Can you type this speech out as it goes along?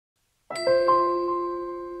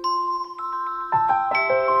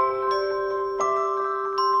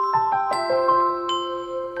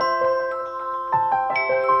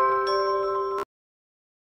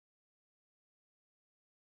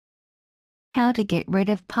How to get rid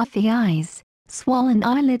of puffy eyes, swollen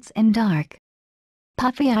eyelids and dark.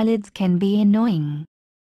 Puffy eyelids can be annoying.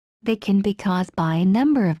 They can be caused by a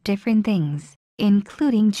number of different things,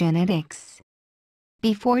 including genetics.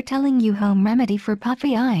 Before telling you home remedy for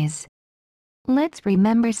puffy eyes, let's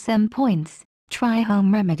remember some points. Try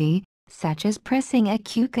home remedy, such as pressing a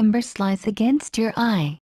cucumber slice against your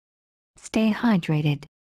eye. Stay hydrated.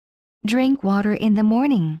 Drink water in the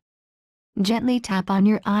morning. Gently tap on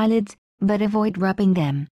your eyelids, but avoid rubbing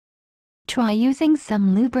them. Try using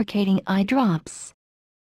some lubricating eye drops.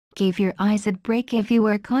 Give your eyes a break if you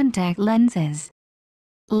wear contact lenses.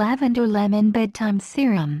 Lavender Lemon Bedtime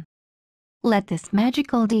Serum. Let this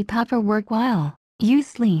magical depuffer work while you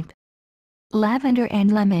sleep. Lavender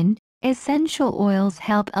and lemon essential oils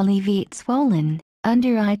help alleviate swollen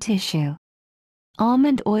under eye tissue.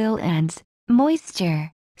 Almond oil adds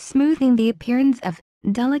moisture, smoothing the appearance of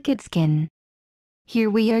delicate skin. Here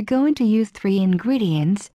we are going to use 3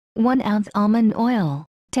 ingredients: 1 ounce almond oil,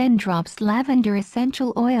 10 drops lavender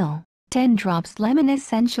essential oil, 10 drops lemon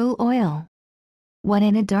essential oil. 1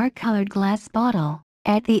 in a dark-colored glass bottle.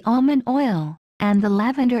 Add the almond oil and the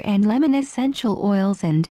lavender and lemon essential oils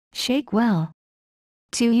and shake well.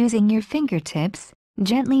 2 using your fingertips,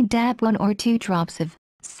 gently dab 1 or 2 drops of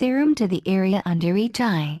serum to the area under each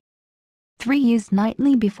eye. 3 use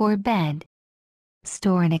nightly before bed.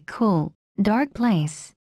 Store in a cool, dark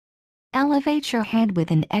place. Elevate your head with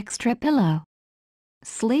an extra pillow.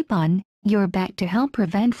 Sleep on your back to help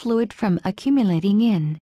prevent fluid from accumulating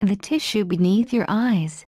in the tissue beneath your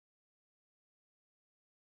eyes.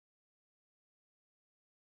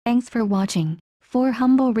 Thanks for watching. 4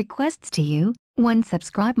 humble requests to you: 1.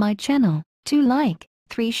 Subscribe my channel, 2. Like,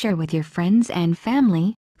 3. Share with your friends and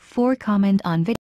family, 4. Comment on video.